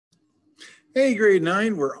Hey, grade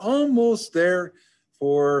 9, we're almost there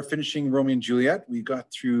for finishing Romeo and Juliet. We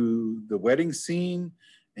got through the wedding scene,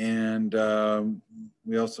 and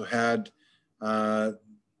we also had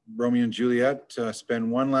Romeo and Juliet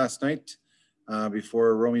spend one last night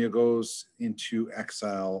before Romeo goes into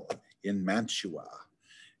exile in Mantua.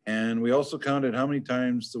 And we also counted how many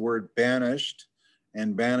times the word banished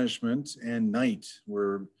and banishment and night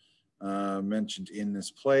were mentioned in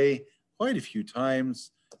this play, quite a few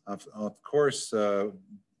times. Of course,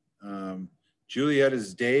 Juliet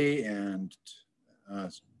is day and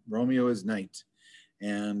Romeo is night.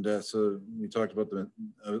 And so we talked about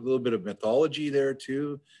a little bit of mythology there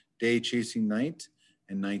too, day chasing night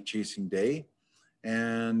and night chasing day.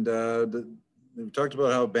 And we talked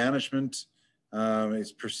about how banishment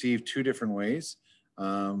is perceived two different ways.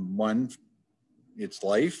 One, it's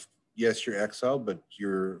life. Yes, you're exiled, but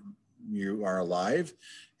you are alive.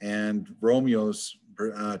 And Romeo's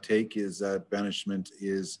take is that banishment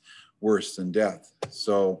is worse than death.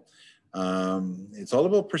 So it's all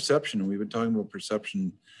about perception. We've been talking about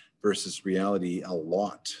perception versus reality a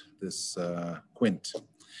lot this quint.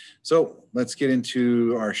 So let's get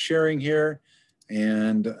into our sharing here.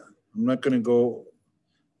 And I'm not going to go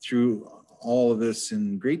through all of this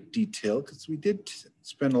in great detail because we did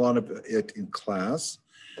spend a lot of it in class.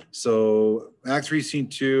 So Act 3, Scene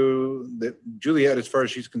 2, Juliet, as far as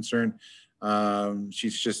she's concerned,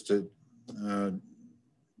 she's just a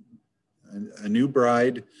new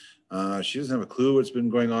bride. She doesn't have a clue what's been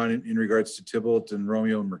going on in regards to Tybalt and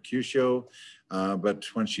Romeo and Mercutio. But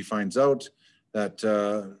when she finds out that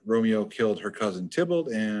Romeo killed her cousin Tybalt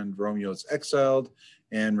and Romeo's exiled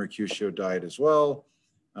and Mercutio died as well,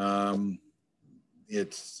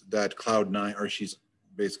 it's that cloud 9, or she's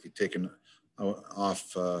basically taken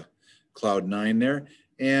off cloud 9 there.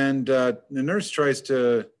 And the nurse tries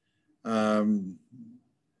to,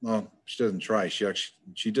 well, she doesn't try.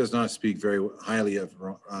 She does not speak very highly of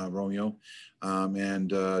Romeo. And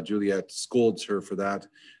Juliet scolds her for that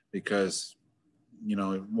because, you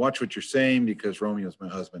know, watch what you're saying because Romeo's my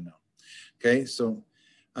husband now. Okay, so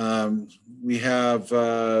we have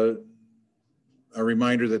a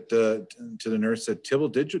reminder that to the nurse that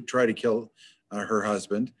Tybalt did try to kill her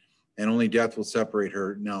husband, and only death will separate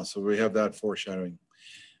her now. So we have that foreshadowing.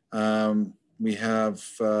 We have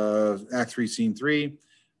Act 3, Scene 3.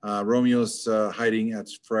 Romeo's hiding at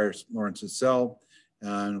Friar Lawrence's cell.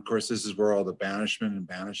 And of course, this is where all the banishment and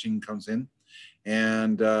banishing comes in.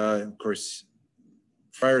 And of course,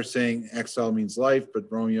 Friar's saying exile means life, but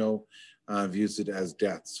Romeo views it as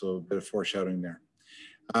death. So a bit of foreshadowing there.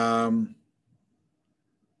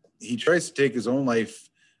 He tries to take his own life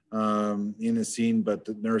in the scene, but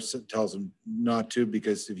the nurse tells him not to,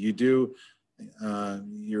 because if you do,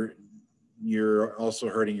 you're also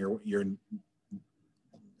hurting your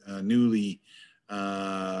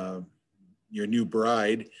new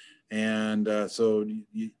bride, and so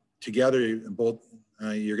together both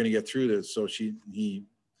you're going to get through this. So he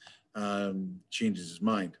changes his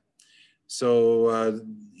mind. So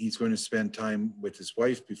he's going to spend time with his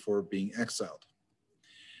wife before being exiled.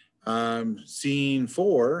 Scene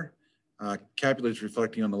 4, Capulet is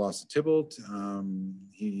reflecting on the loss of Tybalt.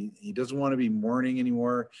 He doesn't want to be mourning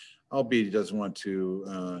anymore, albeit he doesn't want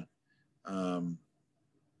to,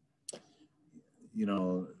 you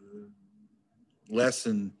know,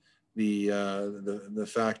 lessen the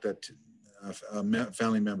fact that a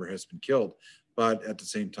family member has been killed. But at the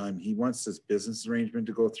same time, he wants this business arrangement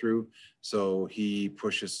to go through, so he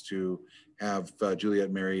pushes to have Juliet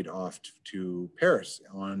married off to Paris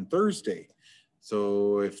on Thursday.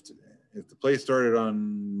 So if the play started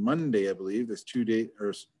on Monday, I believe, there's 2 days,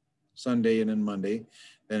 or Sunday and then Monday,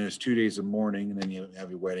 then there's 2 days of mourning, and then you have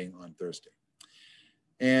your wedding on Thursday.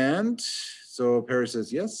 And so Paris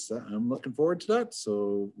says, yes, I'm looking forward to that.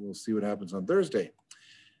 So we'll see what happens on Thursday.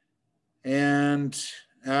 And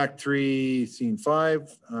Act 3, Scene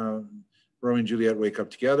 5, Romeo and Juliet wake up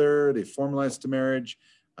together. They formalize the marriage.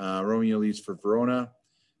 Romeo leaves for Verona,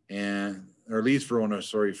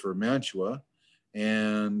 for Mantua.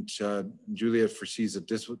 And Juliet foresees that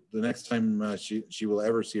the next time she will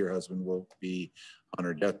ever see her husband will be on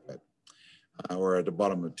her deathbed, or at the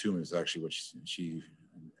bottom of the tomb is actually what she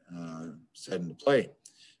said in the play.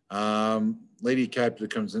 Lady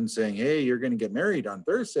Capulet comes in saying, hey, you're going to get married on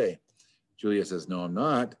Thursday. Juliet says, no, I'm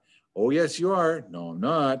not. Oh, yes, you are. No, I'm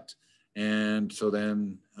not. And so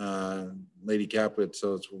then Lady Capulet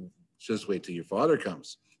says, well, just wait till your father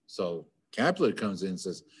comes. So Capulet comes in and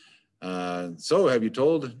says, so have you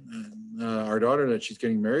told our daughter that she's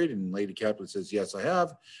getting married? And Lady Capulet says, yes, I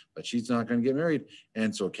have, but she's not going to get married.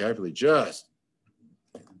 And so Capulet just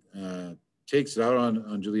takes it out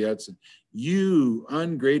on Juliet. Said, "You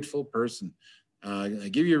ungrateful person. I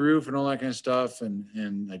give you a roof and all that kind of stuff,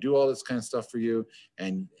 and I do all this kind of stuff for you,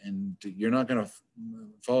 and you're not going to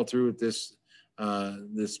follow through with this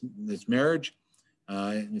this marriage.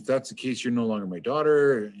 If that's the case, you're no longer my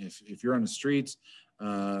daughter. If you're on the streets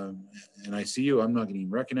and I see you, I'm not going to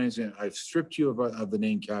even recognize you. I've stripped you of the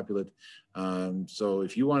name Capulet. So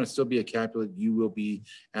if you want to still be a Capulet, you will be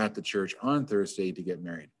at the church on Thursday to get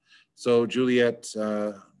married." So Juliet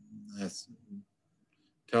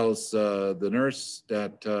tells the nurse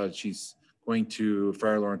that she's going to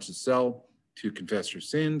Friar Lawrence's cell to confess her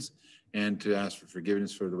sins and to ask for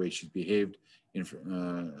forgiveness for the way she's behaved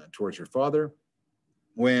towards her father,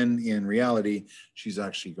 when in reality, she's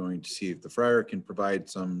actually going to see if the friar can provide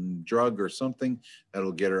some drug or something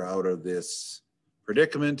that'll get her out of this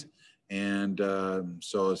predicament. And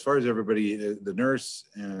so as far as everybody, the nurse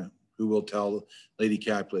who will tell Lady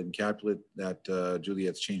Capulet and Capulet that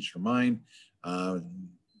Juliet's changed her mind,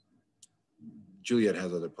 Juliet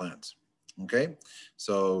has other plans, okay?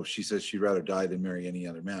 So she says she'd rather die than marry any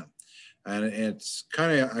other man. And it's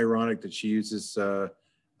kind of ironic that she uses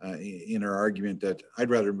in her argument that I'd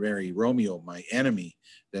rather marry Romeo, my enemy,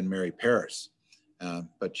 than marry Paris.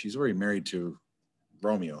 But she's already married to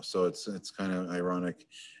Romeo, so it's kind of ironic.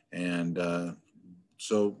 And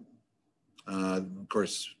so, of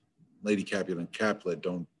course, Lady Capulet and Capulet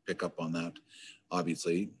don't pick up on that,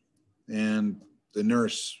 obviously. And the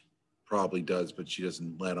nurse probably does, but she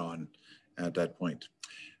doesn't let on at that point.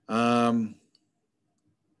 And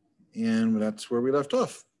that's where we left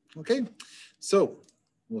off. Okay, so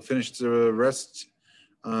we'll finish the rest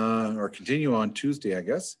or continue on Tuesday, I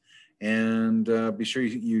guess. And be sure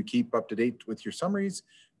you keep up to date with your summaries.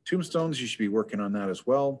 Tombstones, you should be working on that as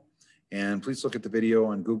well. And please look at the video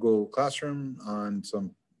on Google Classroom on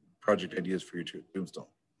some project ideas for your tombstone.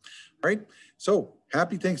 All right, so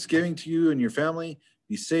happy Thanksgiving to you and your family.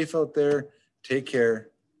 Be safe out there. Take care.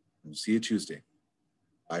 We'll see you Tuesday.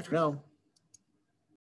 Bye for now.